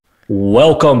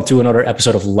Welcome to another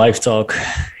episode of Live Talk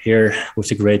here with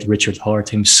the great Richard Hart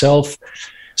himself.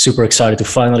 Super excited to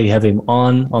finally have him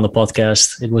on the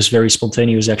podcast. It was very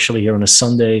spontaneous actually here on a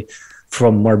Sunday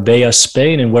from Marbella,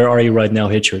 Spain. And where are you right now,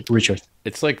 Richard?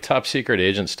 It's like top secret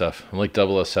agent stuff. I'm like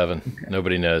 007. Okay.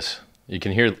 Nobody knows. You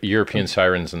can hear European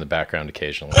sirens in the background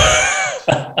occasionally.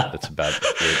 That's about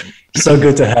it. So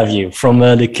good to have you. From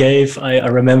the cave, I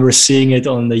remember seeing it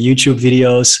on the YouTube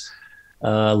videos.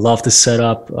 Love the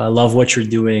setup. I love what you're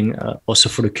doing, also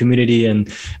for the community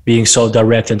and being so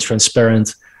direct and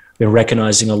transparent. We're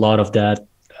recognizing a lot of that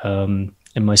in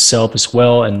myself as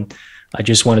well. And I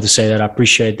just wanted to say that I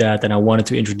appreciate that. And I wanted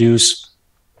to introduce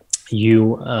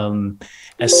you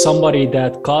as somebody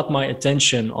that caught my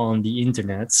attention on the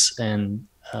internet. And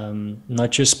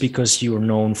not just because you are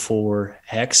known for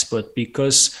Hex, but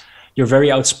because you're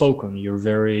very outspoken. You're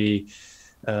very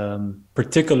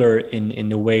particular in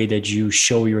the way that you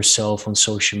show yourself on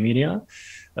social media.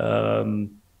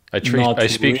 I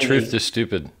speak truth to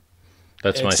stupid.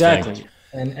 That's exactly. My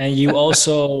thing. And you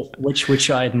also,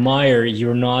 which I admire,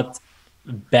 you're not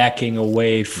backing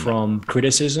away from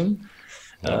criticism.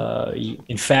 No.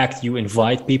 In fact, you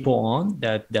invite people on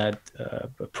that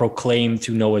proclaim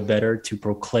to know it better, to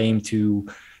proclaim to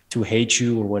hate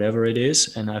you or whatever it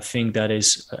is. And I think that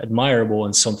is admirable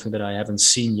and something that I haven't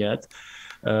seen yet.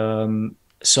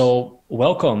 So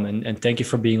welcome and thank you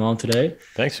for being on today.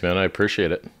 Thanks, man. I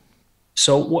appreciate it.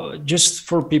 So just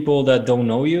for people that don't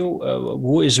know you,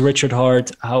 who is Richard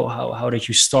Hart? How did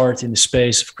you start in the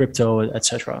space of crypto,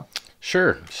 etc.?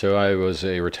 Sure. So I was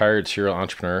a retired serial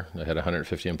entrepreneur. I had a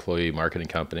 150 employee marketing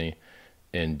company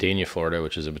in Dania, Florida,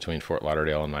 which is in between Fort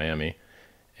Lauderdale and Miami.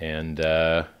 And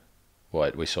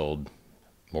we sold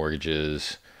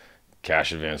mortgages,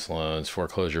 cash advance loans,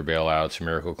 foreclosure bailouts,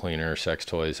 miracle cleaner, sex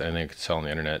toys, anything you could sell on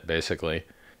the internet, basically.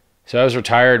 So I was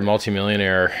retired,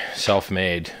 multimillionaire,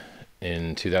 self-made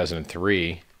in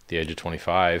 2003, at the age of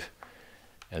 25.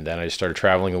 And then I started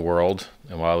traveling the world.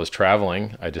 And while I was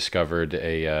traveling, I discovered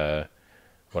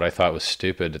what I thought was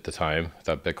stupid at the time. I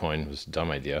thought Bitcoin was a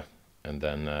dumb idea. And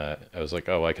then I was like,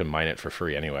 I can mine it for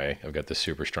free anyway. I've got this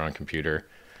super strong computer.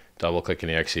 Double click in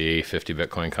the XE, 50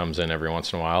 Bitcoin comes in every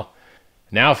once in a while.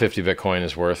 Now 50 Bitcoin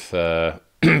is worth about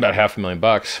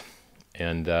 $500,000.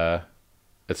 And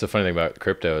that's the funny thing about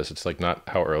crypto is it's like not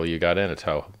how early you got in, it's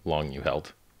how long you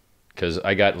held. Because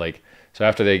I got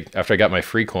after I got my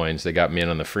free coins, they got me in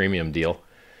on the freemium deal.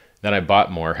 Then I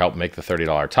bought more, helped make the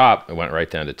 $30 top. It went right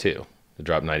down to 2. It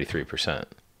dropped 93%.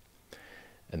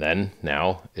 And then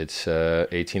now it's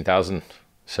 18,000.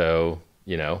 So,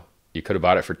 you could have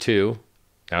bought it for 2.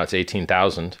 Now it's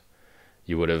 18,000.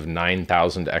 You would have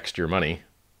 9,000 extra money,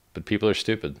 but people are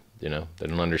stupid. They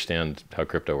don't understand how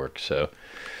crypto works. So,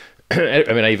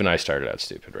 I started out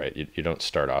stupid, right? You don't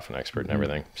start off an expert in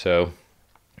everything. So,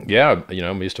 yeah, I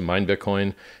used to mine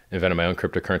Bitcoin, invented my own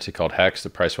cryptocurrency called Hex. The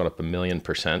price went up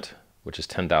 1,000,000%, which is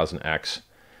 10,000x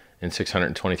in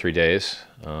 623 days.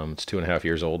 It's 2.5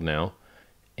 years old now.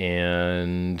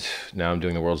 And now I'm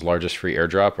doing the world's largest free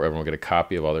airdrop where everyone will get a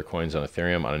copy of all their coins on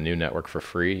Ethereum on a new network for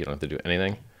free. You don't have to do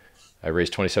anything. I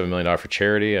raised $27 million for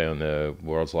charity. I own the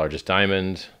world's largest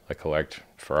diamond. I collect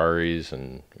Ferraris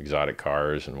and exotic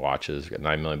cars and watches. Got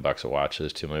 $9 million of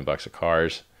watches, $2 million of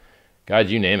cars. God,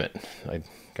 you name it. I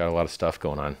got a lot of stuff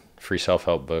going on. Free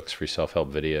self-help books, free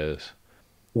self-help videos.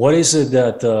 What is it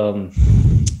that,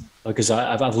 because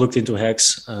I've looked into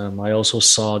Hex. I also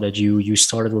saw that you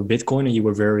started with Bitcoin and you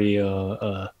were very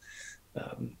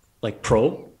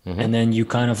pro. Mm-hmm. And then you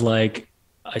kind of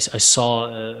I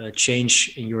saw a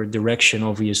change in your direction,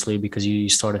 obviously, because you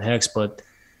started Hex, but...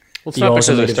 Well, it's not because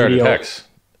I started Hex.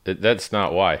 That's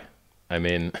not why.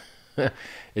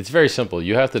 It's very simple.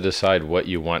 You have to decide what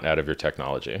you want out of your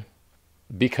technology.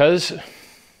 Because,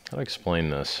 I'll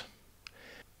explain this.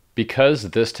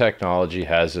 Because this technology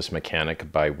has this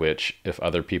mechanic by which if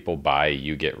other people buy,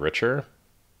 you get richer,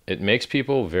 it makes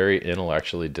people very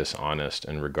intellectually dishonest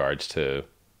in regards to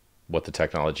what the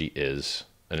technology is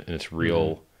and its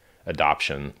real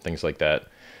adoption, things like that.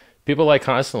 People lie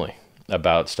constantly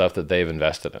about stuff that they've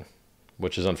invested in,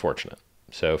 which is unfortunate.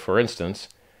 So for instance,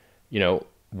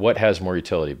 what has more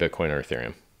utility, Bitcoin or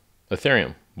Ethereum?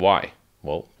 Ethereum. Why?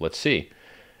 Well, let's see.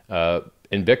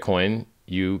 In Bitcoin,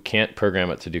 you can't program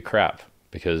it to do crap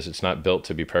because it's not built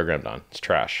to be programmed on. It's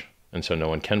trash. And so no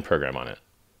one can program on it.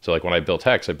 So when I built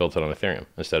Hex, I built it on Ethereum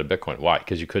instead of Bitcoin. Why?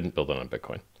 Because you couldn't build it on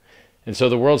Bitcoin. And so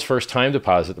the world's first time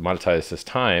deposit to monetize this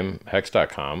time,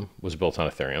 Hex.com, was built on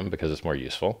Ethereum because it's more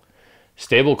useful.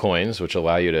 Stable coins, which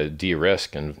allow you to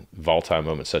de-risk in volatile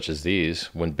moments such as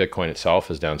these, when Bitcoin itself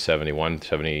is down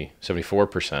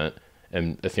 74%,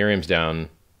 and Ethereum's down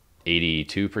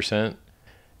 82%.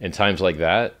 In times like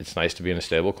that, it's nice to be in a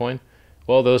stable coin.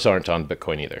 Well, those aren't on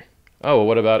Bitcoin either. Oh, well,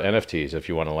 what about NFTs? If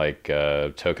you want to like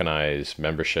tokenize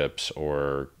memberships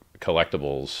or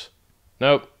collectibles,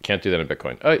 nope, can't do that in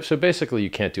Bitcoin. So basically,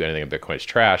 you can't do anything in Bitcoin. It's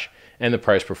trash, and the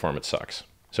price performance sucks.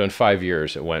 So in 5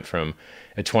 years, it went from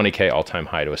a 20K all-time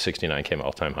high to a 69K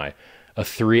all-time high, a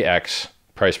 3x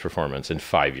price performance in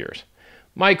 5 years.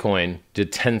 My coin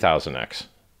did 10,000x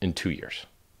in 2 years.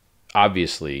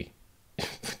 Obviously,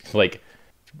 like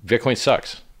Bitcoin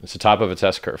sucks. It's the top of its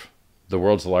S curve. The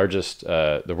world's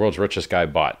richest guy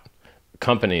bought.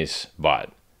 Companies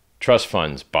bought. Trust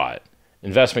funds bought.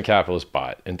 Investment capitalists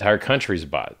bought. Entire countries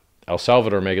bought. El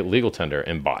Salvador made it legal tender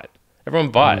and bought.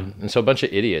 Everyone bought. And so a bunch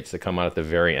of idiots that come out at the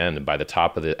very end and by the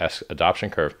top of the S adoption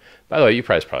curve. By the way, you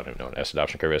probably don't know what S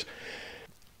adoption curve is.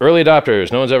 Early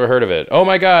adopters, no one's ever heard of it. Oh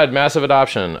my God, massive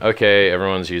adoption. Okay,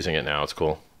 everyone's using it now. It's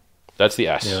cool. That's the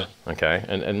S. Yeah. Okay.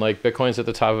 And like Bitcoin's at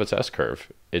the top of its S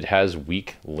curve. It has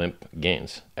weak, limp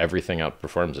gains. Everything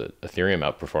outperforms it. Ethereum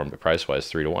outperformed it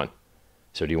price-wise 3-1.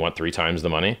 So do you want 3 times the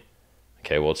money?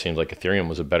 Okay, well, it seems like Ethereum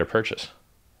was a better purchase.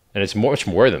 And it's much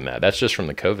more than that. That's just from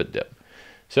the COVID dip.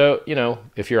 So, you know,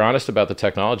 if you're honest about the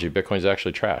technology, Bitcoin's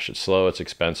actually trash. It's slow, it's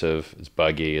expensive, it's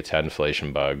buggy, it's had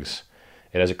inflation bugs.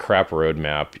 It has a crap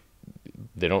roadmap.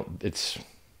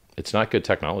 It's not good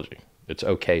technology. It's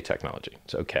okay technology.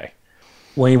 It's okay.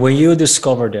 When you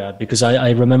discovered that, because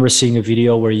I remember seeing a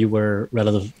video where you were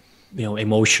relatively,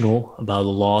 emotional about the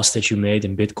loss that you made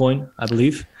in Bitcoin, I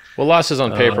believe. Well, losses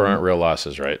on paper aren't real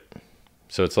losses, right?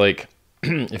 So it's like,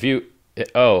 if you,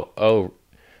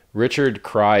 Richard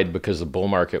cried because the bull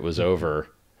market was over.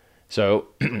 So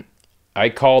I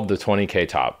called the 20K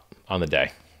top on the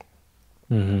day.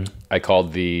 Mm-hmm. I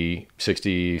called the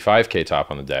 65K top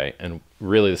on the day, and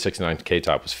really the 69K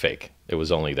top was fake. It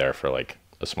was only there for like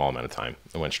a small amount of time.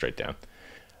 It went straight down.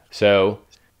 So,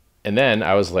 and then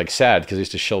I was like sad because I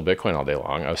used to shill Bitcoin all day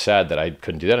long. I was sad that I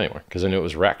couldn't do that anymore because I knew it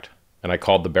was wrecked, and I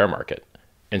called the bear market.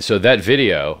 And so that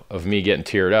video of me getting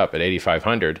teared up at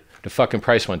 8,500, the fucking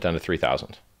price went down to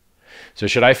 3,000. So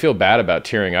should I feel bad about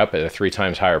tearing up at a 3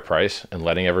 times higher price and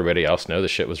letting everybody else know the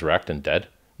shit was wrecked and dead?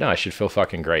 No, I should feel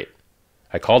fucking great.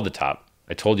 I called the top.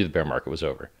 I told you the bear market was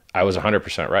over. I was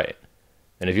 100% right.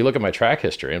 And if you look at my track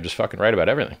history, I'm just fucking right about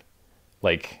everything.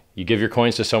 Like, you give your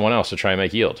coins to someone else to try and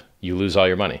make yield. You lose all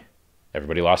your money.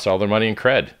 Everybody lost all their money in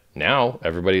cred. Now,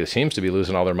 everybody seems to be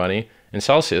losing all their money in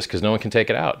Celsius because no one can take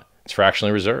it out. It's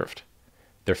fractionally reserved.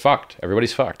 They're fucked.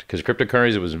 Everybody's fucked because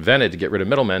cryptocurrency was invented to get rid of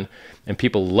middlemen, and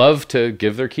people love to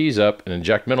give their keys up and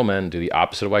inject middlemen, do the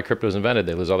opposite of why crypto was invented.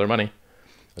 They lose all their money.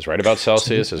 I was right about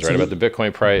Celsius. I was right about the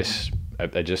Bitcoin price.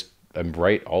 I'm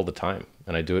right all the time,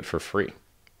 and I do it for free.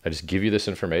 I just give you this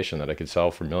information that I could sell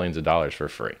for millions of dollars for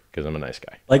free because I'm a nice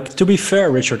guy. Like, to be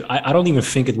fair, Richard, I don't even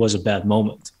think it was a bad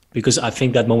moment because I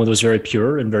think that moment was very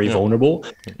pure and very vulnerable.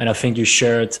 And I think you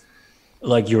shared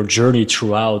like your journey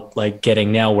throughout, like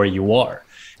getting now where you are.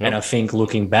 And I think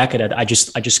looking back at it, I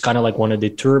just kind of like want to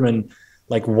determine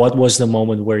like what was the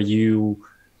moment where you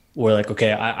were like,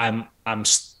 okay, I'm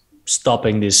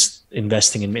stopping this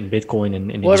investing in Bitcoin and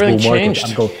in this bull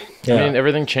market. I mean,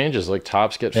 everything changes. Like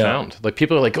tops get found. Like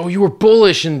people are like, oh, you were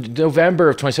bullish in November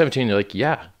of 2017. You're like,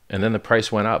 yeah. And then the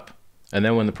price went up. And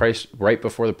then when the price, right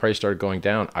before the price started going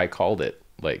down, I called it.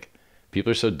 Like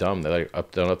people are so dumb. They like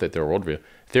don't update their worldview.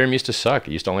 Ethereum used to suck.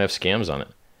 It used to only have scams on it.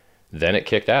 Then it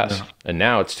kicked ass. Yeah. And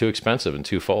now it's too expensive and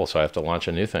too full. So I have to launch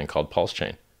a new thing called Pulse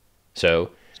Chain.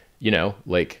 So,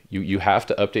 like you have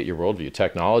to update your worldview.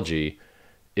 Technology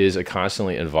is a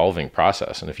constantly evolving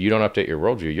process. And if you don't update your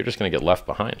worldview, you're just going to get left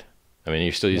behind. I mean,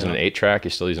 you're still using an 8-track.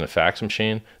 You're still using a fax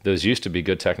machine. Those used to be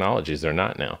good technologies. They're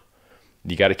not now.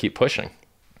 You got to keep pushing.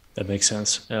 That makes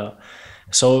sense. Yeah.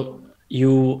 So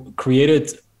you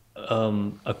created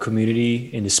a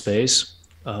community in the space.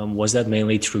 Was that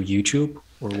mainly through YouTube?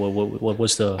 Or what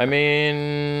was the... I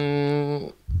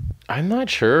mean, I'm not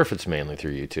sure if it's mainly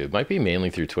through YouTube. It might be mainly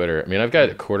through Twitter. I mean, I've got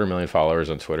 250,000 followers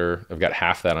on Twitter. I've got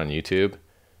half that on YouTube.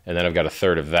 And then I've got a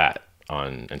third of that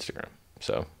on Instagram.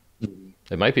 So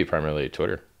it might be primarily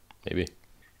Twitter, maybe.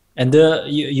 And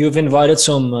you've invited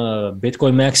some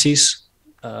Bitcoin maxis.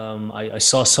 I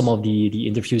saw some of the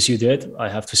interviews you did. I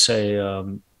have to say,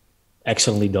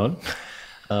 excellently done.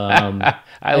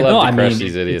 I love to crush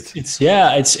these idiots.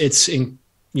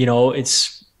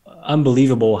 It's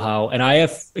unbelievable how, and I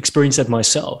have experienced that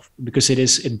myself because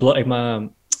it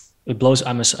blows.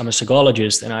 I'm a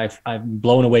psychologist, and I'm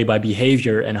blown away by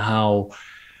behavior and how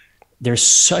there's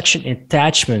such an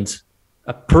attachment,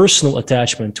 a personal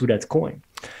attachment to that coin.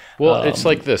 Well, it's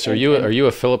like this. Are you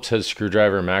a Phillips head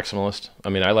screwdriver maximalist? I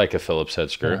mean, I like a Phillips head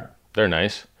screw. Yeah. They're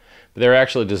nice. They're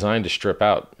actually designed to strip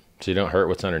out so you don't hurt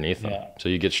what's underneath them. Yeah. So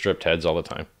you get stripped heads all the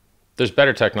time. There's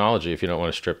better technology if you don't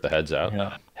want to strip the heads out.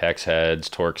 Yeah. Hex heads,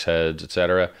 Torx heads,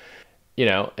 etc. You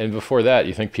know, and before that,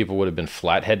 you think people would have been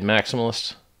flathead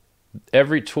maximalists?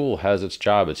 Every tool has its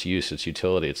job, its use, its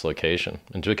utility, its location.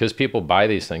 And because people buy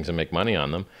these things and make money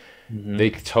on them, they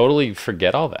totally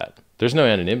forget all that. There's no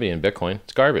anonymity in Bitcoin.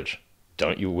 It's garbage.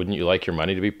 Wouldn't you like your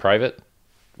money to be private?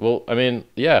 Well, I mean,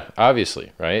 yeah,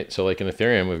 obviously, right? So like in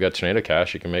Ethereum, we've got Tornado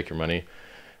Cash. You can make your money.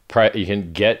 You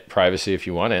can get privacy if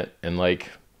you want it. And like,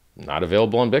 not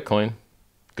available on Bitcoin.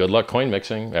 Good luck coin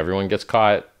mixing. Everyone gets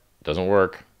caught. Doesn't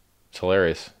work. It's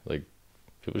hilarious. Like,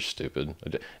 people are stupid.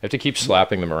 I have to keep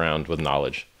slapping them around with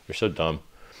knowledge. They're so dumb.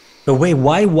 But wait,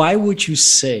 why would you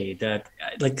say that?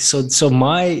 Like, so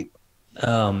my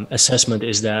assessment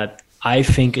is that I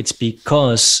think it's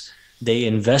because they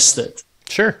invested.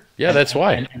 Sure. Yeah, that's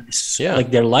why. Yeah.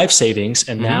 Like their life savings,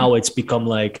 and now it's become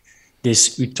like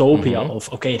this utopia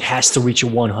of, okay, it has to reach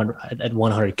 100 at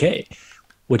 100K,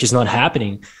 which is not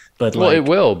happening. But well, it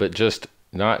will, but just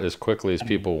not as quickly as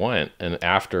people want, and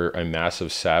after a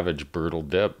massive, savage, brutal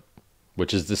dip,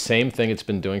 which is the same thing it's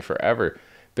been doing forever.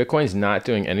 Bitcoin's not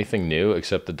doing anything new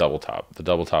except the double top. The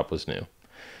double top was new.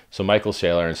 So Michael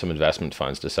Saylor and some investment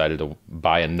funds decided to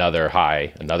buy another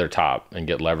high, another top, and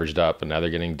get leveraged up, and now they're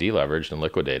getting deleveraged and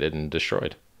liquidated and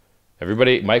destroyed.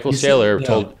 Michael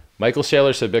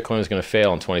Saylor said Bitcoin was going to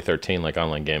fail in 2013 like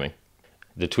online gaming.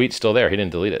 The tweet's still there. He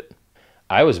didn't delete it.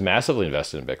 I was massively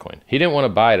invested in Bitcoin. He didn't want to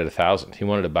buy it at 1,000. He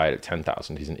wanted to buy it at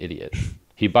 10,000. He's an idiot.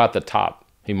 He bought the top.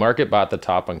 He market bought the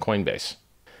top on Coinbase.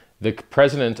 The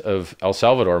president of El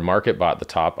Salvador market bought the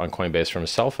top on Coinbase from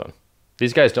his cell phone.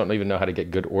 These guys don't even know how to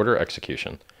get good order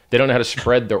execution. They don't know how to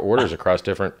spread their orders across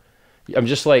different. I'm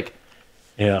just like,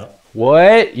 yeah,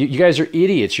 what? You guys are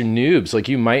idiots. You're noobs. Like,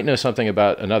 you might know something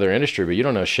about another industry, but you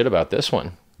don't know shit about this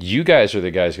one. You guys are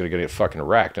the guys who are going to get fucking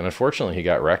wrecked. And unfortunately, he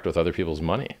got wrecked with other people's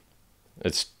money.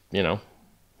 It's,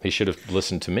 he should have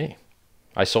listened to me.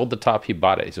 I sold the top. He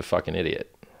bought it. He's a fucking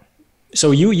idiot.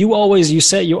 So you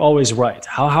say you're always right.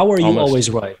 How are you always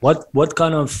right? What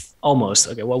kind of almost?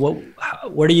 Okay,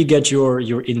 where do you get your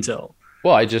intel?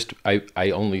 Well,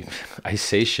 I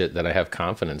say shit that I have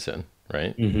confidence in,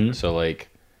 right? Mm-hmm. So like,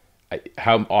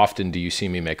 how often do you see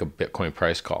me make a Bitcoin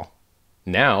price call?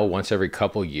 Now, once every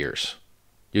couple years.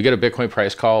 You get a Bitcoin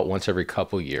price call once every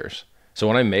couple years. So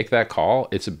when I make that call,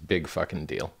 it's a big fucking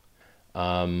deal.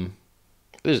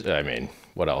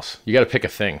 What else? You got to pick a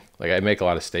thing. Like, I make a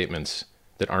lot of statements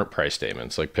that aren't price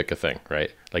statements. Like, pick a thing, right?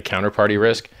 Like counterparty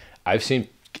risk. I've seen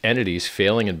entities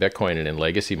failing in Bitcoin and in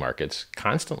legacy markets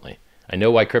constantly. I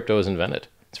know why crypto was invented.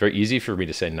 It's very easy for me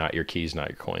to say, not your keys, not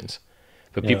your coins.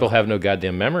 But people have no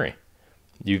goddamn memory.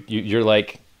 You're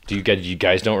like, you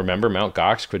guys don't remember Mt.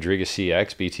 Gox, Quadriga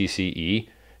CX, BTCE,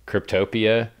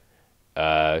 Cryptopia?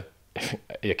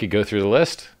 It could go through the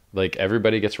list. Like,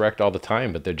 everybody gets wrecked all the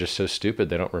time, but they're just so stupid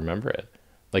they don't remember it.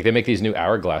 Like, they make these new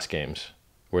hourglass games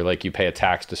where, like, you pay a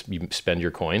tax to spend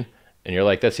your coin, and you're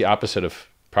like, that's the opposite of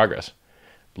progress.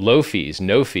 Low fees,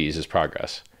 no fees is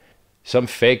progress. Some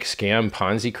fake scam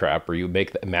Ponzi crap where you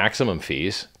make the maximum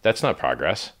fees, that's not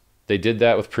progress. They did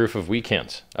that with proof of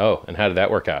weekends. Oh, and how did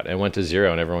that work out? It went to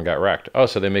zero and everyone got wrecked. Oh,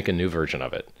 so they make a new version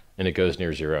of it, and it goes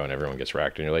near zero and everyone gets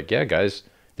wrecked. And you're like, yeah, guys,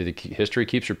 the history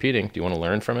keeps repeating. Do you want to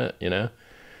learn from it?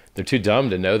 They're too dumb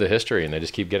to know the history, and they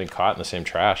just keep getting caught in the same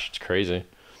trash. It's crazy.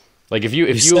 Like,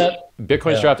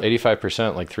 Bitcoin's dropped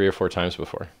 85% like 3 or 4 times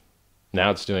before.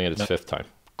 Now it's doing it its 5th time.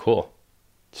 Cool.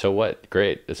 So what?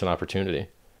 Great. It's an opportunity.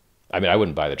 I mean, I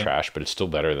wouldn't buy the trash, but it's still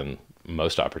better than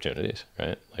most opportunities,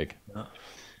 right? Like,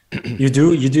 you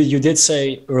did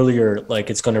say earlier, like,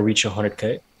 it's going to reach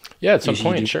 100K. Yeah, at some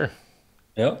point, sure.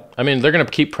 Yeah. I mean, they're going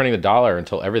to keep printing the dollar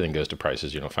until everything goes to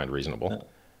prices you don't find reasonable. Yeah.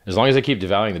 As long as they keep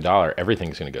devaluing the dollar,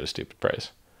 everything's going to go to stupid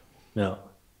price. No.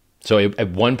 So a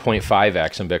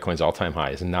 1.5x in Bitcoin's all-time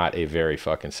high is not a very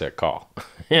fucking sick call.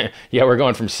 Yeah, we're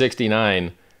going from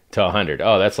 69 to 100.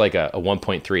 Oh, that's like a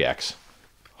 1.3x.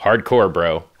 Hardcore,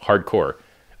 bro. Hardcore.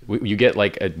 You get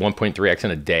like a 1.3x in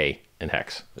a day in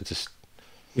Hex. It's just...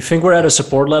 You think we're at a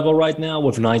support level right now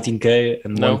with 19K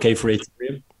and 1K for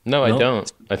Ethereum? No, I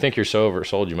don't. I think you're so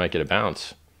oversold you might get a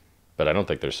bounce. But I don't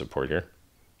think there's support here.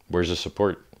 Where's the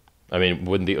support? I mean,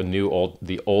 wouldn't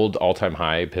the old all-time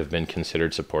high have been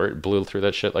considered support? It blew through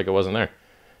that shit like it wasn't there.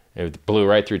 It blew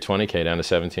right through 20K down to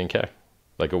 17K,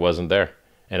 like it wasn't there.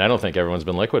 And I don't think everyone's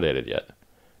been liquidated yet.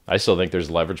 I still think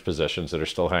there's leverage positions that are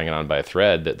still hanging on by a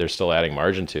thread that they're still adding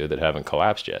margin to that haven't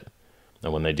collapsed yet.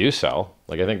 And when they do sell,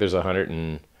 like, I think there's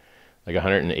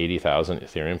 180,000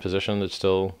 Ethereum position that's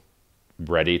still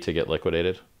ready to get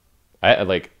liquidated. I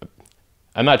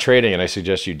I'm not trading, and I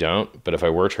suggest you don't. But if I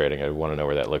were trading, I'd want to know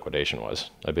where that liquidation was.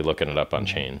 I'd be looking it up on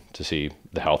chain to see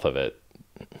the health of it.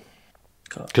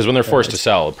 Because when they're forced to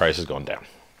sell, the price is going down.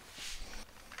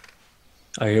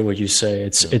 I hear what you say.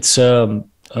 It's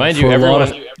mind you,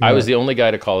 I was the only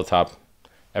guy to call the top.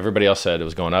 Everybody else said it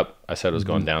was going up. I said it was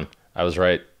going down. I was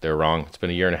right. They were wrong. It's been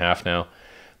a year and a half now.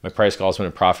 My price call's been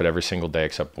in profit every single day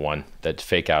except one. That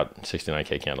fake out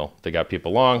 69K candle. They got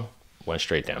people long, went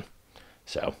straight down.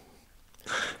 So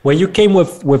when you came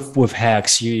with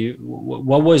Hex,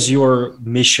 what was your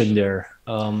mission there?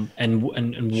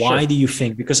 And why do you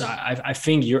think? Because I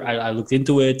think I looked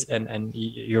into it, and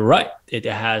you're right. It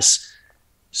has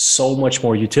so much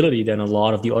more utility than a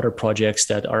lot of the other projects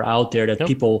that are out there that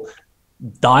people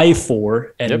die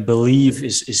for and believe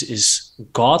is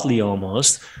godly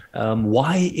almost.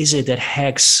 Why is it that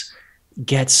Hex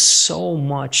gets so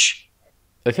much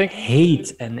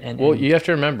hate and well, you have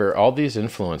to remember, all these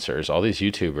influencers, all these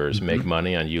YouTubers make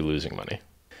money on you losing money.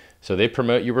 So they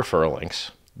promote you referral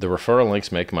links. The referral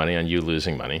links make money on you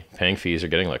losing money. Paying fees are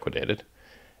getting liquidated.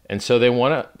 And so they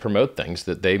want to promote things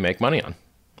that they make money on.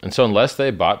 And so unless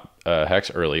they bought Hex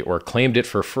early or claimed it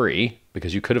for free,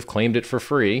 because you could have claimed it for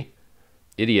free,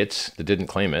 idiots that didn't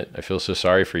claim it, I feel so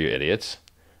sorry for you idiots.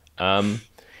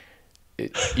 They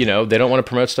don't want to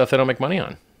promote stuff they don't make money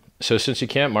on. So since you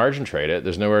can't margin trade it,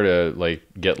 there's nowhere to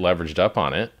get leveraged up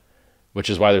on it, which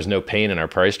is why there's no pain in our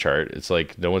price chart. It's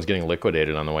like no one's getting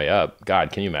liquidated on the way up.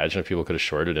 God, can you imagine if people could have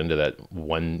shorted into that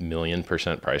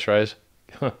 1,000,000% price rise?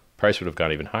 Price would have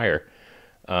gone even higher.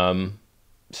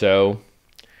 So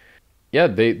yeah,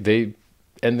 they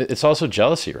and it's also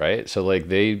jealousy, right? So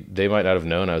they might not have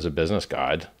known I was a business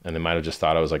god, and they might have just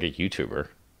thought I was like a YouTuber,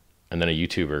 and then a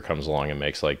YouTuber comes along and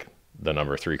makes like the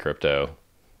number 3 crypto,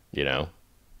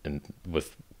 and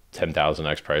with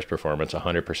 10,000x price performance,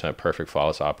 100% perfect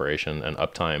flawless operation and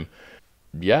uptime.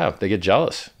 Yeah, they get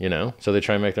jealous, so they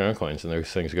try and make their own coins, and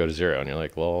those things go to zero, and you're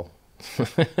like, well,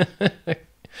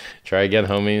 try again,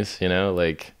 homies.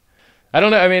 I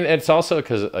don't know. I mean, it's also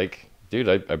because dude,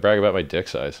 I brag about my dick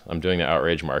size. I'm doing the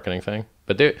outrage marketing thing,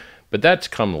 but that's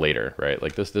come later, right?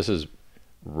 This is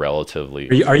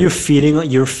relatively. Are you feeding?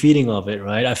 You're feeding of it,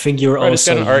 right? I think you're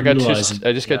also.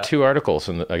 I just got 2 articles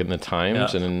in the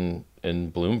Times and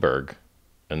in Bloomberg,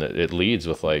 and it leads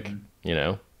with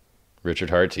Richard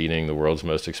Hart's eating the world's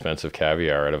most expensive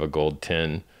caviar out of a gold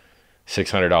tin,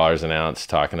 $600 an ounce,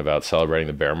 talking about celebrating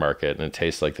the bear market, and it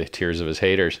tastes like the tears of his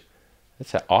haters.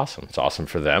 It's awesome. It's awesome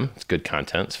for them. It's good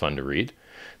content. It's fun to read.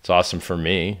 It's awesome for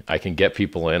me. I can get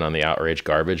people in on the outrage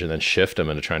garbage and then shift them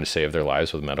into trying to save their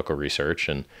lives with medical research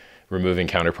and removing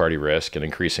counterparty risk and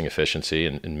increasing efficiency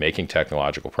and making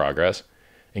technological progress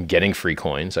and getting free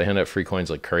coins. I hand out free coins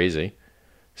like crazy.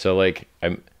 So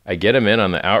I get them in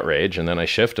on the outrage and then I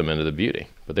shift them into the beauty,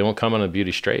 but they won't come on the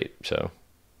beauty straight. So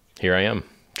here I am,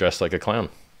 dressed like a clown.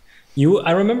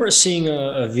 I remember seeing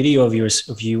a video of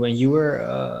you, and you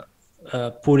were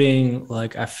putting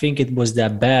I think it was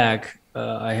that bag.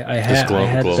 And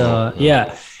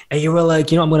you were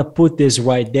like, I'm gonna put this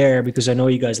right there because I know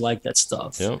you guys like that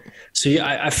stuff. Yep. So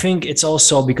I think it's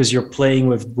also because you're playing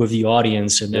with the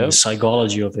audience and the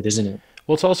psychology of it, isn't it?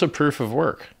 Well, it's also proof of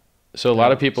work. So a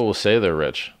lot of people will say they're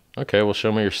rich. Okay, well,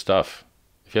 show me your stuff.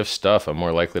 If you have stuff, I'm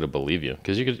more likely to believe you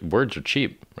because words are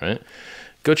cheap, right?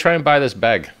 Go try and buy this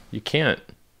bag. You can't.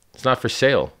 It's not for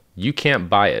sale. You can't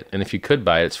buy it. And if you could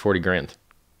buy it, it's 40 grand,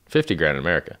 50 grand in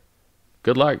America.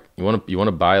 Good luck. You want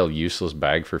to buy a useless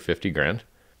bag for 50 grand?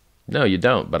 No, you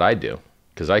don't, but I do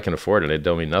because I can afford it. It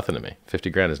don't mean nothing to me. 50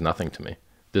 grand is nothing to me.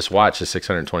 This watch is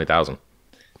 620,000.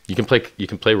 You can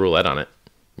play roulette on it.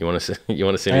 You want to see me play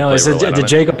roulette it's on the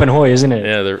Jacob and Hoy, isn't it?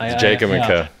 Yeah, the Jacob and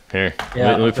Co. Here,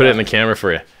 let me put it in the camera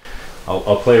for you.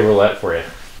 I'll play roulette for you.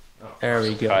 There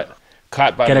we go.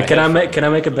 Caught by can I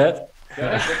make a bet?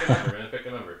 Yeah, pick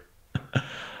a number.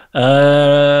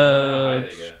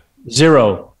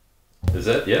 0. Is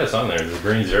it? Yeah, it's on there. There's a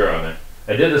green 0 on there.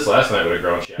 I did this last night with a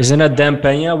grown chef. Isn't that Dan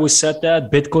Pena who said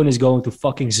that? Bitcoin is going to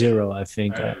fucking 0, I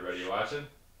think. All right, everybody, you watching?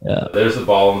 Yeah. There's the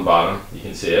ball on the bottom. You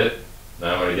can see it.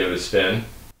 Now I'm going to give it a spin.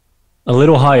 A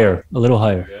little higher.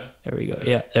 There we go.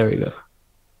 Yeah, there we go.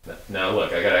 Now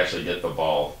look, I got to actually get the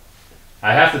ball.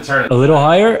 I have to turn it. A little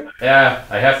higher? Yeah,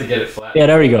 I have to get it flat. Yeah,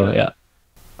 there we go. Yeah.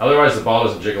 Otherwise, the ball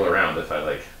doesn't jiggle around if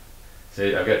I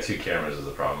See, I've got 2 cameras is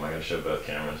the problem. I'm going to show both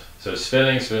cameras. So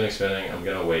spinning. I'm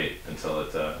going to wait until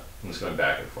it, I'm just going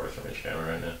back and forth from each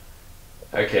camera right now.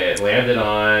 Okay, it landed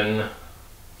on,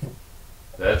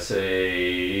 that's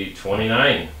a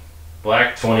 29.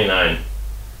 Black 29.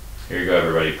 Here you go,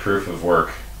 everybody. Proof of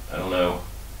work. I don't know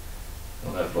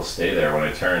if it'll stay there when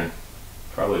I turn.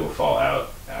 Probably will fall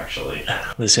out. actually.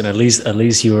 Listen, at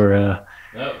least you're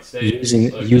No, it stayed.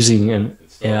 using and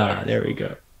It's still yeah, there. there we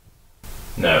go.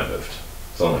 No, it moved.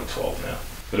 It's only like 12 now.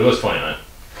 But it was 29.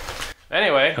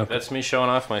 Anyway, Okay. that's me showing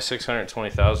off my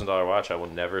 $620,000 watch. I will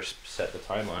never set the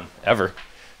time on, ever.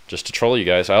 Just to troll you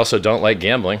guys. I also don't like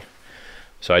gambling.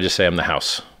 So I just say I'm the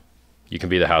house. You can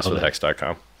be the house with Okay.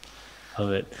 hex.com.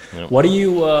 Of it. Yep. What do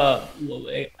you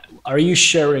are you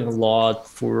sharing a lot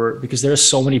for, because there are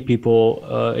so many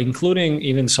people, including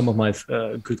even some of my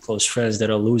good close friends that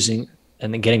are losing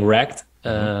and then getting wrecked.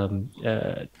 Why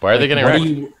are they getting what wrecked? do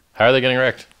you? How are they getting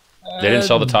wrecked? They didn't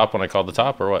sell the top when I called the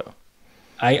top, or what?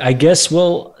 I guess,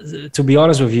 well, to be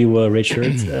honest with you,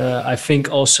 Richard, I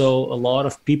think also a lot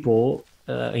of people,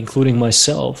 including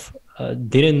myself,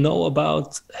 didn't know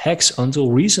about Hex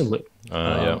until recently.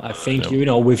 Yeah. I think,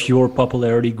 with your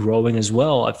popularity growing as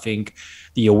well, I think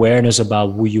the awareness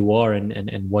about who you are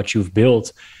and what you've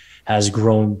built has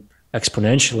grown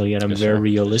exponentially. And I'm very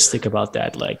realistic about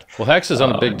that. Like, Well, Hex is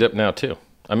on a big dip now, too.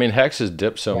 I mean, Hex has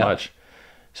dipped so Yeah. much.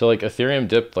 So, like, Ethereum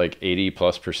dipped like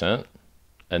 80+%,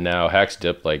 and now Hex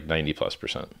dipped like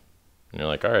 90+%. And you're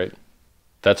like, all right,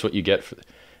 that's what you get for.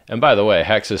 And by the way,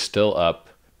 Hex is still up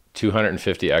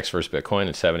 250x versus Bitcoin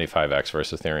and 75x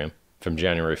versus Ethereum from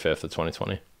January 5th of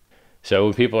 2020. So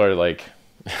when people are like,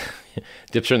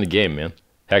 dips are in the game, man.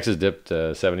 Hex has dipped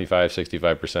 75,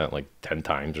 65%, like 10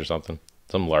 times or something,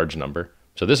 some large number.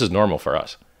 So this is normal for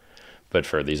us. But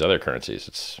for these other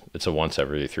currencies, it's a once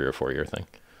every 3 or 4 year thing.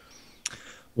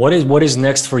 what is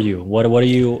next for you? What are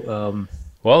you?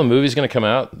 Well, the movie's going to come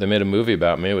out. They made a movie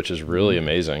about me, which is really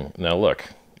amazing. Now, look,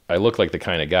 I look like the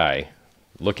kind of guy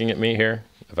looking at me here.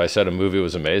 If I said a movie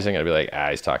was amazing, I'd be like,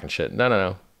 he's talking shit.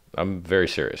 No. I'm very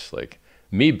serious. Like,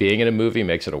 me being in a movie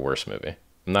makes it a worse movie.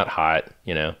 I'm not hot,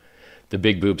 The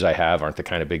big boobs I have aren't the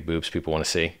kind of big boobs people want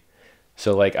to see.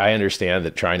 So, like, I understand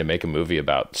that trying to make a movie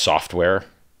about software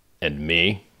and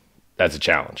me, that's a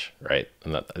challenge, right?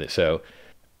 So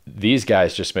these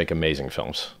guys just make amazing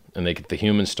films. And they get the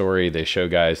human story. They show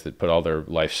guys that put all their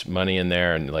life's money in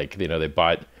there, and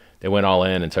they went all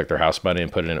in and took their house money and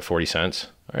put it in at 40 cents.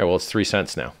 All right, well, it's 3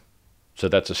 cents now. So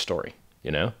that's a story,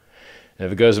 And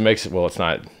if it goes and makes it, well, it's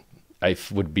not. I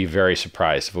would be very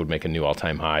surprised if it would make a new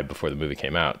all-time high before the movie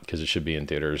came out, because it should be in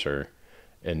theaters or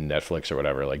in Netflix or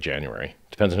whatever, like January.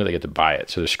 Depends on who they get to buy it.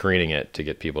 So they're screening it to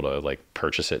get people to like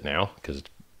purchase it now, because it's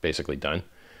basically done.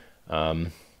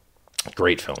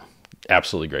 Great film,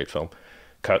 absolutely great film.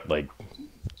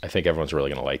 I think everyone's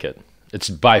really gonna like it. It's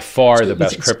by far the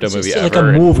best crypto movie it's ever.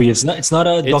 like a movie. It's not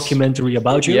a documentary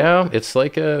about you. Yeah, it's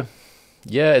like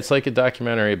a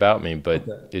documentary about me,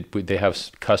 but they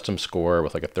have custom score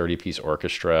with like a 30-piece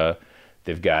orchestra.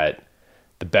 They've got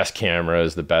the best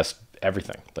cameras, the best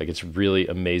everything. Like, it's really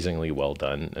amazingly well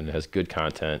done, and it has good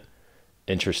content,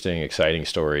 interesting, exciting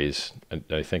stories. And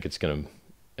I think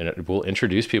it will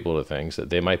introduce people to things that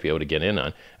they might be able to get in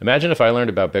on. Imagine if I learned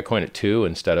about Bitcoin at 2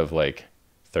 instead of like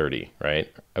 30, right?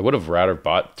 I would have rather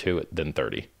bought 2 than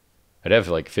 30. I'd have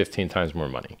like 15 times more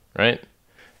money, right?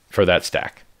 For that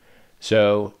stack.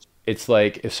 So it's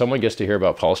like, if someone gets to hear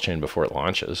about Pulse Chain before it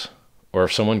launches, or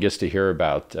if someone gets to hear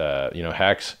about,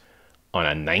 Hex on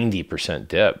a 90%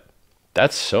 dip,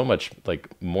 that's so much like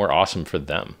more awesome for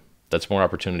them. That's more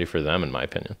opportunity for them, in my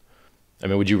opinion. I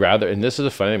mean, would you rather, and this is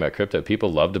a funny thing about crypto,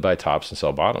 people love to buy tops and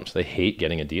sell bottoms. They hate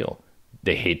getting a deal.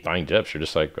 They hate buying dips. You're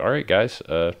just like, all right, guys,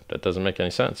 that doesn't make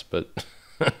any sense, but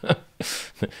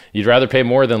you'd rather pay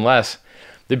more than less.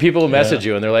 The people who message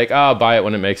you and they're like, I'll buy it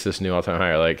when it makes this new all-time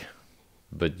high. Like,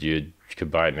 but you could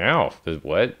buy it now.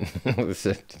 What?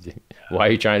 Why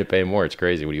are you trying to pay more? It's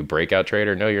crazy. What are you, a breakout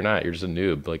trader? No, you're not. You're just a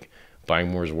noob. Like,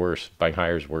 buying more is worse. Buying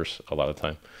higher is worse a lot of the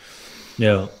time.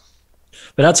 Yeah.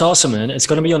 But that's awesome, man. It's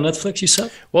going to be on Netflix, you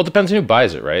said? Well, it depends on who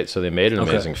buys it, right? So they made an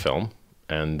amazing film,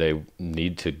 and they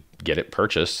need to get it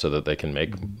purchased so that they can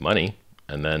make money,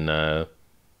 and then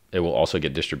it will also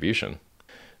get distribution.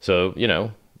 So,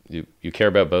 you care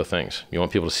about both things. You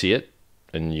want people to see it,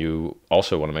 and you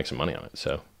also want to make some money on it.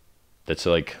 So that's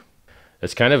like,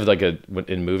 it's kind of like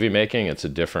in movie making, it's a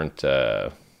different,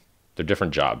 they're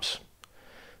different jobs.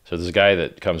 So there's a guy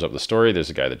that comes up with the story, there's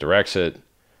a guy that directs it,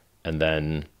 and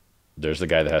then there's the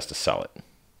guy that has to sell it.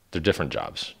 They're different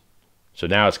jobs. So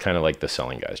now it's kind of like the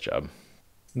selling guy's job.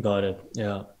 Got it.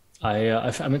 Yeah.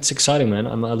 It's exciting, man.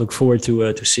 I look forward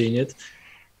to seeing it.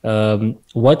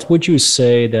 What would you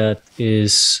say that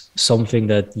is something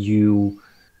that you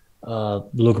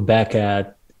look back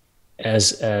at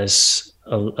as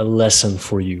a lesson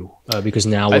for you? Because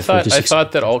now I thought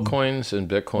that altcoins and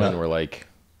Bitcoin were like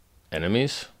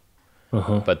enemies,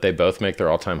 but they both make their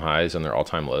all-time highs and their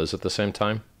all-time lows at the same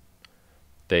time.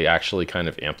 They actually kind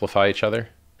of amplify each other.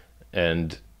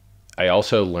 And I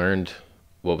also learned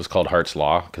what was called Hart's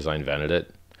Law, because I invented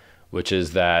it, which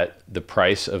is that the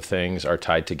price of things are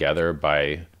tied together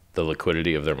by the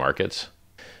liquidity of their markets.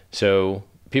 So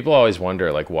people always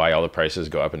wonder like why all the prices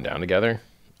go up and down together.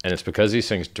 And it's because these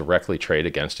things directly trade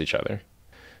against each other.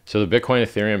 So the Bitcoin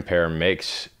Ethereum pair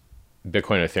makes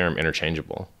Bitcoin and Ethereum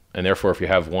interchangeable. And therefore, if you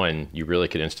have one, you really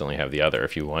could instantly have the other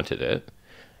if you wanted it.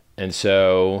 And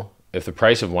so if the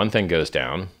price of one thing goes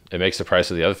down, it makes the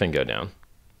price of the other thing go down,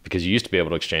 because you used to be able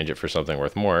to exchange it for something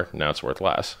worth more. Now it's worth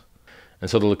less. And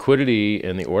so the liquidity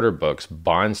in the order books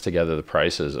bonds together the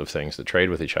prices of things that trade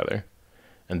with each other.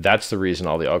 And that's the reason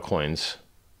all the altcoins,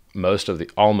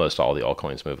 almost all the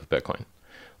altcoins move with Bitcoin.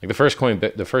 Like the first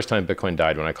time Bitcoin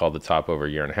died, when I called the top over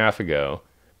a year and a half ago,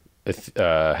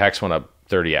 Hex went up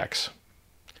 30x.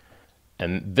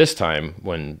 And this time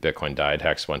when Bitcoin died,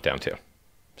 Hex went down too.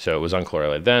 So it was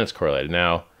uncorrelated then, it's correlated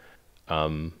now.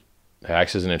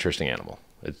 Hex is an interesting animal.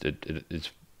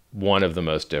 It's one of the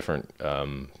most different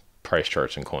price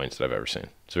charts and coins that I've ever seen.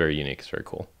 It's very unique. It's very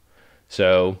cool.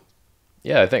 So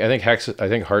yeah, I think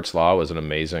Hart's Law was an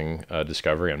amazing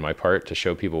discovery on my part to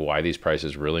show people why these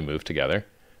prices really move together.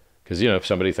 Because, if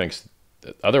somebody thinks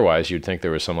otherwise, you'd think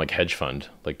there was some like hedge fund,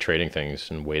 like trading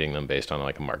things and weighting them based on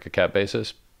like a market cap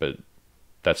basis, but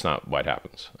that's not what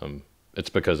happens. It's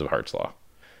because of Hart's Law.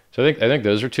 So I think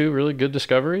those are two really good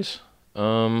discoveries.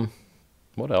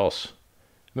 What else?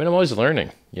 I mean, I'm always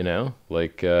learning,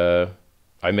 like,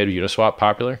 I made Uniswap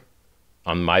popular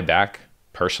on my back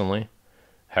personally.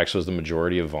 Hex was the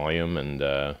majority of volume and,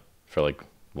 for like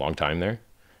a long time there.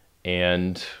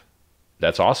 And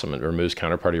that's awesome. It removes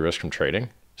counterparty risk from trading.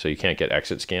 So you can't get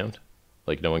exit scammed.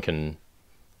 Like no one can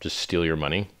just steal your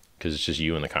money because it's just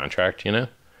you and the contract,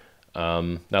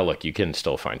 Now look, you can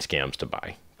still find scams to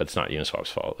buy, but it's not Uniswap's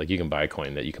fault. Like you can buy a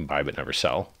coin that you can buy but never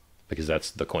sell because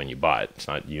that's the coin you bought. It's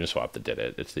not Uniswap that did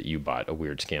it. It's that you bought a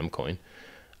weird scam coin.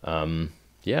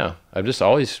 Yeah, I'm just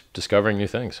always discovering new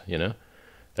things,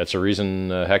 That's the reason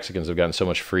Hexagons have gotten so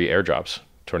much free airdrops.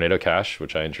 Tornado Cash,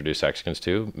 which I introduced Hexagons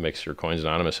to, makes your coins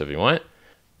anonymous if you want.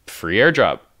 Free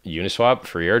airdrop. Uniswap,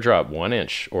 free airdrop.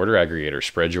 1inch order aggregator.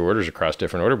 Spread your orders across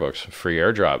different order books. Free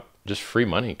airdrop. Just free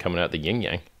money coming out the yin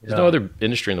yang. There's no other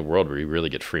industry in the world where you really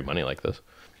get free money like this.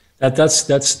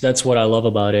 That's what I love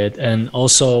about it. And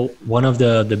also one of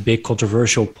the big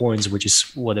controversial points, which is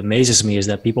what amazes me, is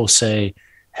that people say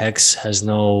Hex has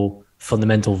no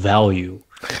fundamental value,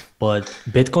 but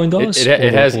Bitcoin does.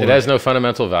 It has no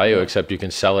fundamental value except you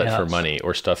can sell it for money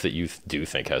or stuff that you do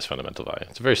think has fundamental value.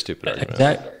 It's a very stupid argument.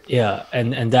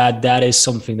 And that is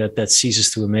something that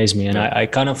ceases to amaze me. And I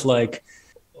kind of like,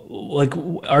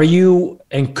 are you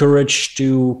encouraged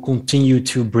to continue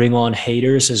to bring on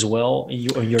haters as well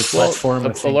on your platform?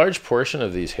 A large portion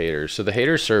of these haters. So the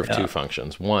haters serve two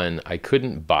functions. One, I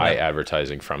couldn't buy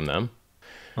advertising from them.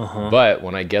 But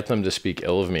when I get them to speak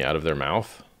ill of me out of their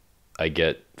mouth, I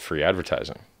get free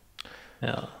advertising.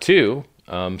 Two,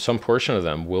 some portion of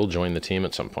them will join the team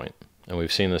at some point. And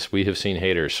we've seen this. We have seen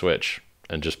haters switch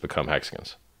and just become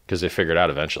Hexagons because they figured out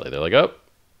eventually. They're like, oh,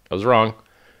 I was wrong.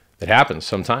 It happens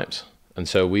sometimes. And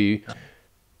so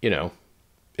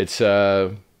it's,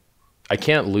 I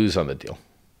can't lose on the deal.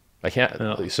 I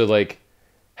can't. So like,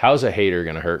 how's a hater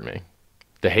going to hurt me?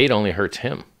 The hate only hurts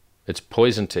him. It's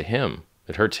poison to him.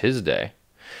 It hurts his day.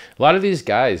 A lot of these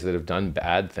guys that have done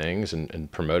bad things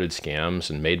and promoted scams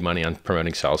and made money on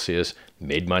promoting Celsius,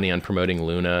 made money on promoting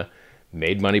Luna,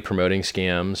 made money promoting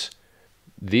scams.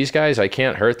 These guys, I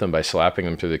can't hurt them by slapping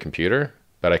them through the computer,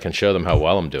 but I can show them how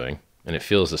well I'm doing, and it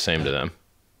feels the same to them.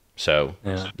 So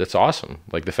that's awesome.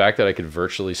 Like the fact that I could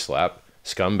virtually slap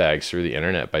scumbags through the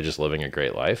internet by just living a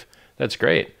great life, that's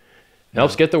great. It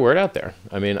helps get the word out there.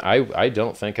 I mean, I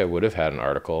don't think I would have had an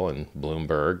article in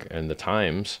Bloomberg and the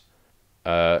Times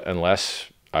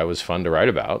unless I was fun to write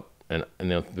about. And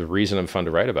the reason I'm fun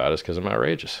to write about is because I'm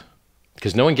outrageous.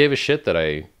 Because no one gave a shit that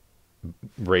I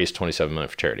raised $27 million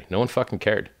for charity. No one fucking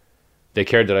cared. They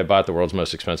cared that I bought the world's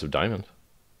most expensive diamond.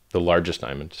 The largest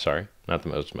diamond, sorry. Not the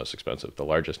most expensive, the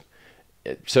largest.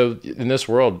 So in this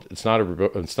world, it's not a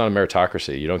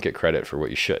meritocracy. You don't get credit for what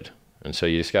you should. And so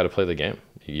you just got to play the game.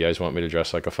 You guys want me to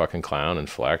dress like a fucking clown and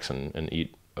flex and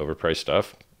eat overpriced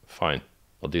stuff? Fine,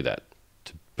 I'll do that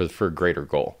for a greater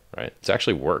goal, right? It's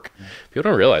actually work. People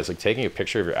don't realize, like, taking a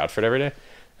picture of your outfit every day,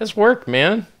 that's work,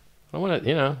 man. I want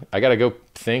to, I got to go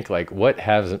think, like, what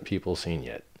haven't people seen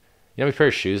yet? You know how many pair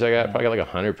of shoes I got? Probably got like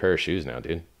 100 pair of shoes now,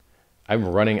 dude. I'm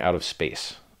running out of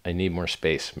space. I need more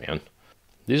space, man.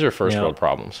 These are first world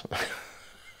problems.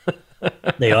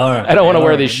 They are. I don't want to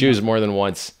wear these shoes more than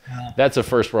once. That's a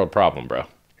first world problem, bro.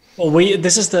 Well,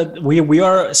 we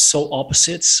are so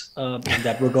opposites in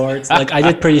that regard. Like I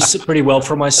did pretty well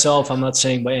for myself. I'm not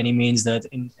saying by any means that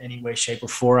in any way, shape, or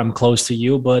form I'm close to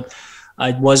you, but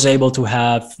I was able to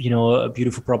have a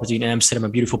beautiful property in Amsterdam, a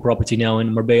beautiful property now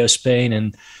in Marbella, Spain,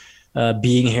 and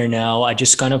being here now, I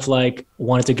just kind of like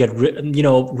wanted to get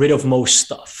rid of most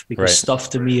stuff, because Right. stuff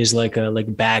to me is like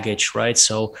baggage, right?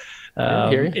 So Yeah, I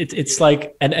hear you. it's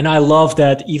like, and I love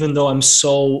that, even though I'm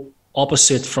so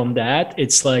opposite from that,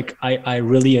 it's like I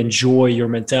really enjoy your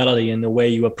mentality and the way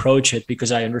you approach it,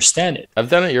 because I understand it. I've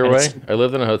done it your And way. I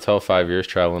lived in a hotel 5 years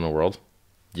traveling the world.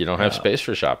 You don't have Yeah. space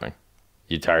for shopping.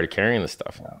 You're tired of carrying this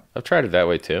stuff. I've tried it that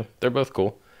way too. They're both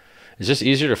cool. It's just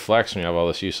easier to flex when you have all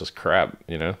this useless crap,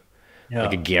 Yeah.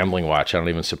 Like a gambling watch. I don't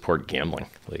even support gambling.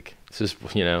 Like, it's just,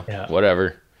 Yeah.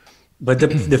 whatever. But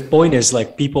the point is,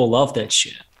 like, people love that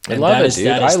shit. I And love that it, is- dude.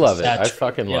 that I is love it. that I true.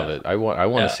 fucking love Yeah. it. I want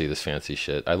Yeah. to see this fancy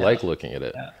shit. I like looking at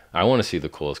it. I want to see the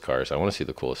coolest cars. I want to see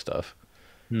the coolest stuff.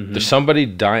 There's somebody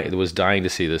that was dying to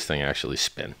see this thing actually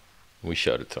spin. We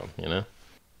showed it to him,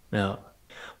 Yeah.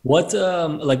 What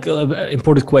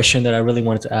important question that I really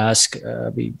wanted to ask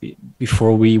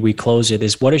before we close it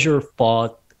is, what is your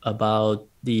thought about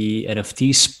the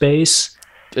NFT space?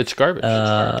 It's garbage.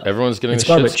 Everyone's getting it's the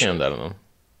shit garbage. scammed out of them.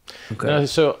 Okay.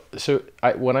 No,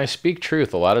 when I speak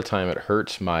truth, a lot of time it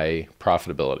hurts my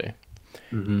profitability.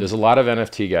 There's a lot of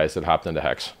NFT guys that hopped into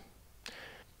Hex.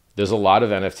 There's a lot of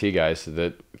NFT guys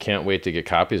that can't wait to get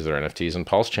copies of their NFTs in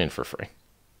Pulse Chain for free.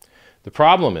 The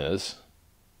problem is,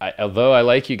 although I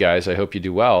like you guys, I hope you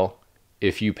do well.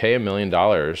 If you pay $1 million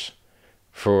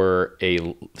for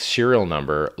a serial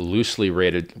number loosely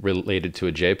related to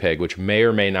a JPEG, which may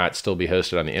or may not still be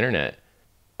hosted on the internet,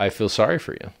 I feel sorry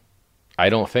for you. I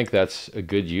don't think that's a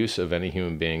good use of any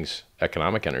human being's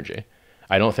economic energy.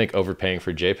 I don't think overpaying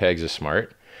for JPEGs is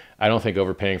smart. I don't think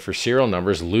overpaying for serial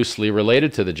numbers loosely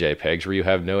related to the JPEGs where you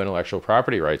have no intellectual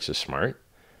property rights is smart.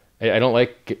 I don't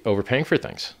like overpaying for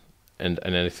things. And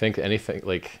I think anything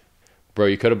like, bro,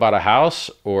 you could have bought a house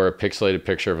or a pixelated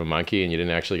picture of a monkey and you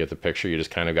didn't actually get the picture. You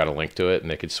just kind of got a link to it and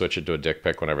they could switch it to a dick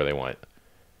pic whenever they want.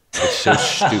 It's so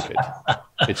stupid.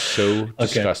 It's so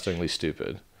disgustingly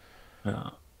stupid.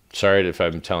 Sorry if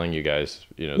I'm telling you guys,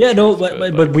 Yeah, no,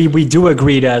 but we do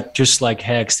agree that just like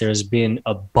Hex, there's been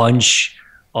a bunch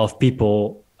of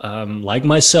people like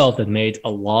myself that made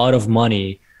a lot of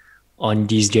money on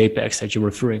these JPEGs that you're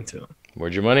referring to.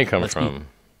 Where'd your money come from?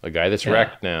 A guy that's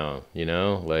wrecked now,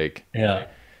 like, Yeah.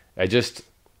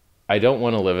 I don't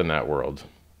want to live in that world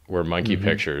where monkey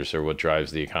pictures are what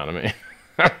drives the economy.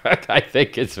 I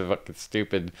think it's fucking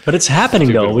stupid. But it's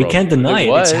happening though. We can't deny it.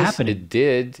 It's happening.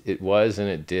 It was, and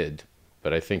it did.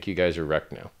 But I think you guys are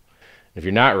wrecked now. If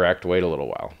you're not wrecked, wait a little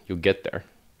while. You'll get there.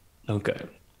 Okay.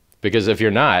 Because if you're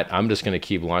not, I'm just going to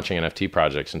keep launching NFT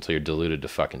projects until you're diluted to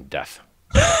fucking death.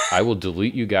 I will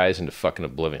dilute you guys into fucking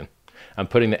oblivion. I'm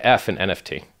putting the F in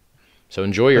NFT. So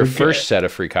enjoy your first set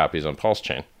of free copies on Pulse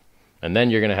Chain. And then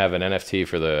you're going to have an NFT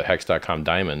for the Hex.com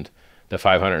diamond, the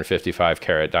 555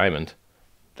 carat diamond.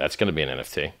 That's going to be an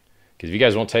NFT. Because if you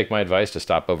guys won't take my advice to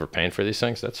stop overpaying for these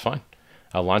things, that's fine.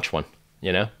 I'll launch one.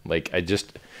 Like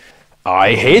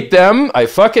I hate them. I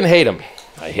fucking hate them.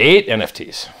 I hate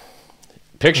NFTs.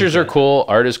 Pictures are cool.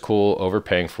 Art is cool.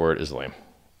 Overpaying for it is lame.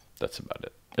 That's about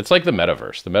it. It's like the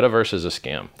metaverse. The metaverse is a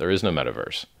scam. There is no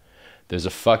metaverse. There's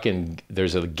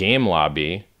a game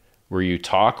lobby where you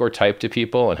talk or type to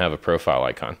people and have a profile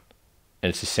icon. And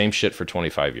it's the same shit for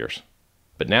 25 years.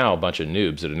 But now a bunch of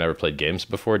noobs that have never played games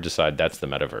before decide that's the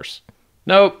metaverse.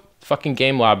 Nope. Fucking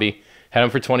game lobby. Had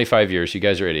them for 25 years. You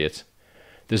guys are idiots.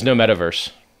 There's no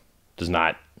metaverse. There's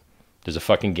not. There's a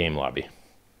fucking game lobby.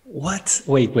 What?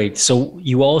 Wait. So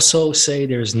you also say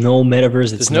there's no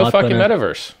metaverse? There's no fucking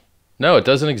metaverse. No, it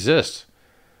doesn't exist.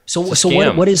 So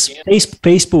what is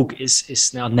Facebook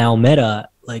is now Meta?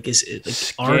 Like, is it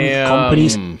like, aren't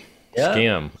companies?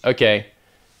 Scam. Okay.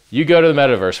 You go to the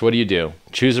metaverse. What do?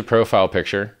 Choose a profile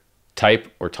picture,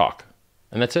 type, or talk.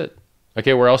 And that's it.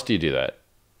 Okay, where else do you do that?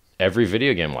 Every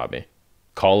video game lobby.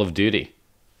 Call of Duty.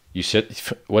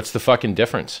 What's the fucking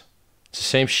difference? It's the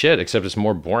same shit, except it's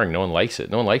more boring. No one likes it.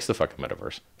 No one likes the fucking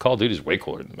metaverse. Call of Duty is way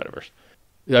cooler than the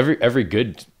metaverse. Every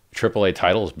good AAA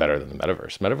title is better than the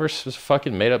metaverse. Metaverse is a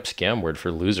fucking made-up scam word for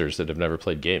losers that have never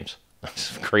played games.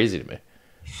 That's crazy to me.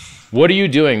 What are you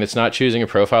doing that's not choosing a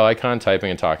profile icon, typing,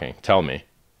 and talking? Tell me.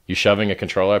 You shoving a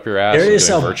controller up your ass? There is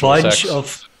a bunch sex?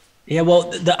 of... Yeah, well,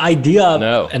 the idea...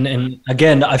 No. And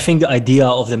again, I think the idea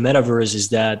of the metaverse is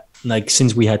that, like,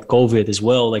 since we had COVID as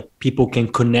well, like, people can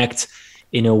connect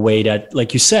in a way that,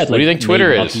 like you said... What do you think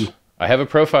Twitter is? I have a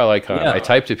profile icon. Yeah. I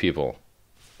type to people.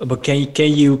 But can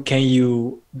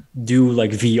you do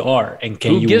like VR and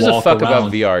can Who you gives a walk fuck around,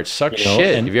 about VR? It sucks you know,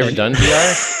 shit. and- Have you ever and- done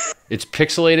VR? It's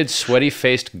pixelated,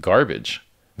 sweaty-faced garbage.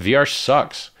 VR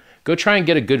sucks. Go try and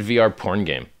get a good VR porn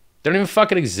game. They don't even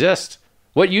fucking exist.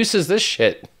 What use is this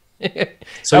shit?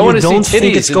 So I you wanna see don't think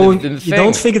titties it's in the- going? in the You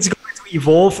don't thing. think it's going to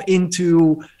evolve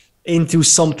into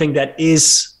something that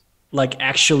is like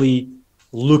actually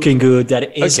looking good,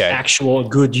 that is Okay. actual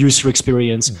good user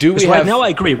experience? Do we 'Cause right have- now? I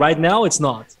agree. Right now, it's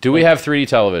not. Do we have 3D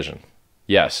television?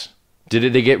 Yes.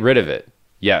 Did they get rid of it?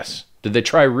 Yes. Did they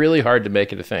try really hard to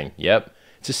make it a thing? Yep.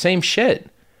 It's the same shit.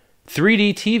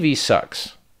 3D TV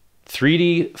sucks.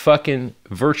 3D fucking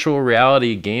virtual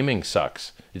reality gaming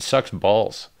sucks. It sucks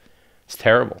balls. It's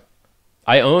terrible.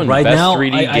 I own Right the best now,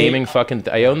 3D I- gaming fucking.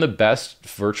 I own the best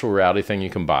virtual reality thing you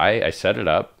can buy. I set it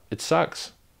up. It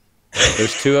sucks.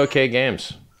 There's 2 okay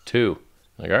games. 2.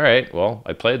 Like, all right, well,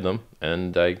 I played them,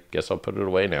 and I guess I'll put it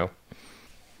away now.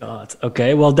 God.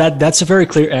 Okay. Well, that's a very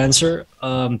clear answer.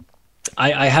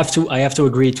 I have to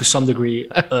agree to some degree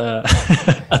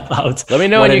about. Let me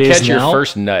know what when it you is catch your now.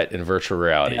 first nut in virtual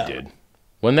reality, Yeah. dude.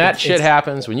 When that shit it's-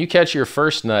 happens, when you catch your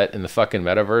first nut in the fucking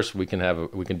metaverse, we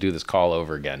can do this call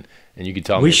over again, and you can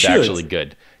tell me We it's should. actually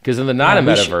good. Because in the not a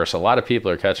we should. metaverse, a lot of people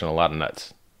are catching a lot of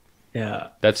nuts. Yeah.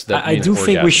 That I means do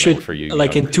think we orgasming should, for you,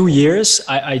 like young in 2 years,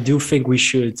 I do think we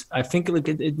should. I think like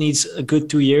it needs a good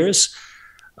 2 years.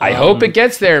 I hope it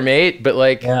gets there, mate. But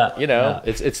like, Yeah, you know,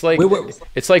 yeah. it's like We-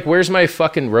 it's like where's my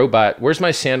fucking robot? Where's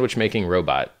my sandwich making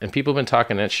robot? And people have been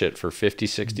talking that shit for 50,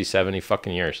 60, 70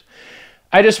 fucking years.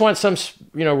 I just want some,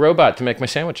 robot to make my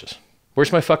sandwiches.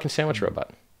 Where's my fucking sandwich robot?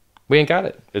 We ain't got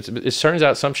it. It turns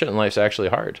out some shit in life's actually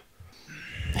hard.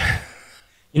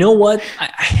 You know what?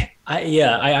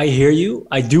 I hear you.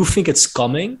 I do think it's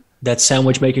coming. That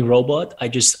sandwich making robot. I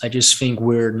just think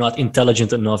we're not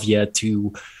intelligent enough yet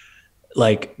to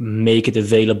like make it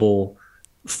available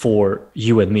for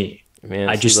you and me. Man,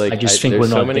 I see, just think there's we're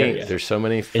so not many there yet. there's so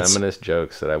many feminist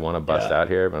jokes that I want to bust Yeah. out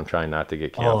here, but I'm trying not to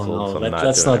get Oh canceled. no, so I'm not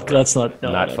let's doing not it, bro. let's not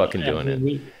no, Not no, fucking no. doing it.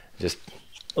 We- Just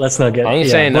Let's not get. I ain't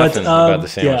yeah, saying but, nothing about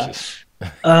the yeah.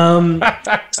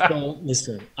 sandwiches. So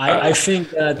listen, I think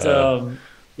that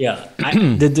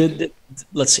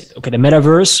let's see. Okay, the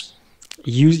metaverse.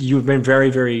 You've been very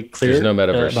very clear There's no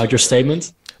metaverse. about your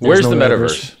statement. There's Where's no the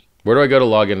metaverse? Where do I go to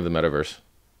log into the metaverse?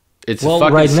 It's a Well,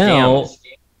 fucking right scam. now,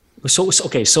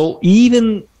 okay, so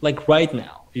even like right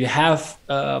now, you have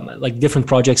like different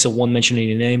projects. I won't mention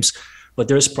any names, but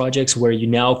there's projects where you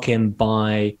now can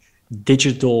buy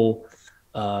digital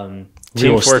Team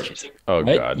real Fortress. estate. Oh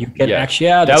right? god, You can yeah. actually.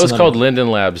 that that's was another called one. Linden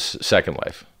Labs Second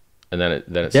Life, and then it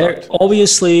There, sucked.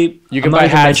 obviously, You can I'm not buy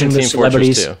even hats in mentioning Team the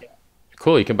celebrities. Fortress 2.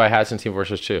 Cool. You can buy hats in Team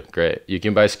Fortress 2. Great. You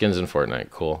can buy skins in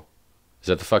Fortnite. Cool. Is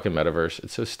that the fucking metaverse?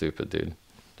 It's so stupid, dude.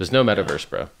 There's no metaverse,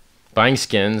 bro. Buying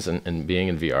skins and being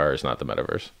in VR is not the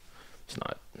metaverse. It's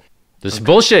not. This is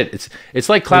bullshit. It's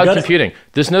like cloud gotta- computing.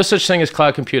 There's no such thing as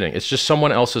cloud computing. It's just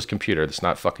someone else's computer that's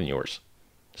not fucking yours.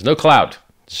 There's no cloud.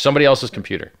 It's somebody else's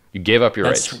computer. You gave up your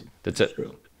That's rights. true. That's it.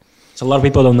 So a lot of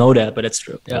people don't know that, but it's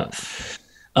true. Yeah.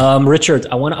 Richard,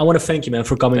 I want to thank you, man,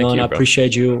 for coming Thank on. you, I bro.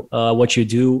 appreciate you, what you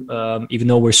do. Even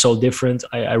though we're so different,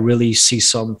 I really see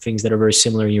some things that are very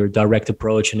similar in your direct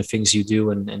approach and the things you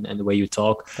do and the way you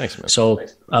talk. Thanks, man. So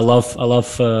I love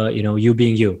you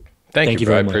being you. Thank you,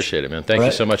 bro. very I much. appreciate it, man. Thank you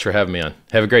Alright. so much for having me on.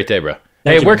 Have a great day, bro. Thank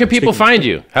Hey, you, where man. can people Speaking- find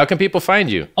you? How can people find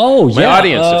you? Oh, My yeah.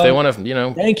 audience, if they want to,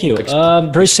 Thank you.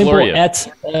 explore Very simple. you. At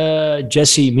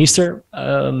Jesse Meester.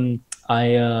 You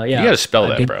got to spell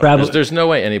that, bro. There's no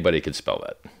way anybody could spell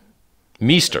that.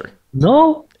 Meester.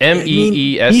 No.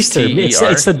 Meester.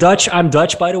 It's the Dutch. I'm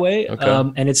Dutch, by the way.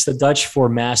 Okay. And it's the Dutch for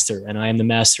master, and I am the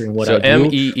master in what So I do.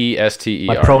 Meester.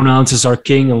 My pronouns are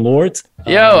king and lord.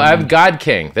 Yo, I'm God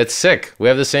King. That's sick. We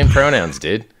have the same pronouns,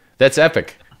 dude. That's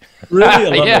epic.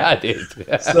 Really? I love Yeah, it. dude.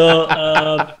 So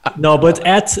no, but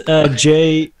at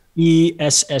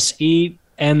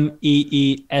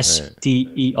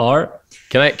JESSEMEESTER.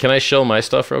 Can I show my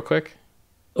stuff real quick?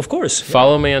 Of course.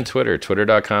 Follow me on Twitter,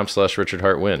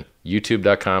 twitter.com/RichardHartWin,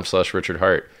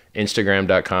 youtube.com/RichardHart,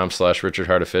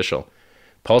 instagram.com/RichardHartOfficial.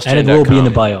 And it will be in the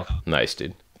bio. Nice,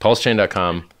 dude.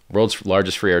 PulseChain.com, world's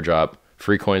largest free airdrop,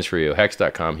 free coins for you.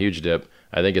 Hex.com, huge dip.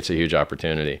 I think it's a huge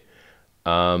opportunity.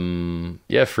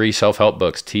 Free self-help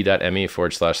books,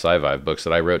 t.me/sci-vibe, books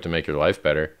that I wrote to make your life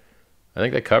better. I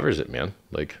think that covers it, man.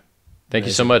 Like, thank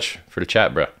you so much for the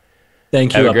chat, bro.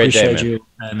 Thank you. Have a I great day, appreciate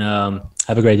man. you. And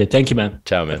have a great day. Thank you, man.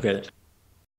 Ciao, man. Have a great day.